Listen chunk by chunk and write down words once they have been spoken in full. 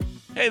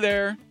Hey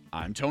there,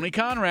 I'm Tony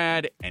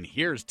Conrad, and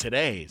here's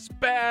today's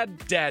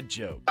bad dad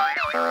joke.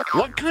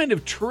 What kind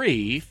of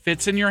tree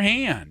fits in your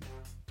hand?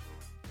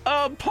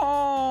 A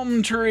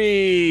palm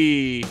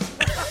tree.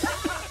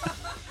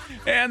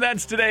 And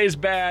that's today's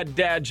bad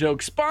dad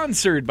joke,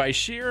 sponsored by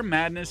Sheer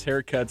Madness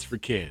Haircuts for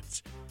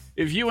Kids.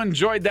 If you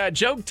enjoyed that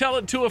joke, tell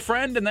it to a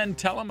friend and then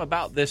tell them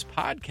about this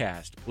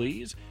podcast,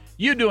 please.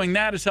 You doing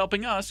that is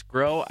helping us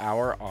grow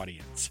our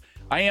audience.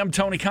 I am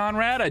Tony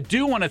Conrad. I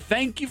do want to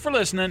thank you for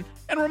listening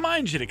and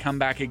remind you to come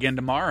back again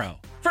tomorrow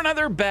for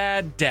another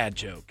bad dad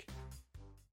joke.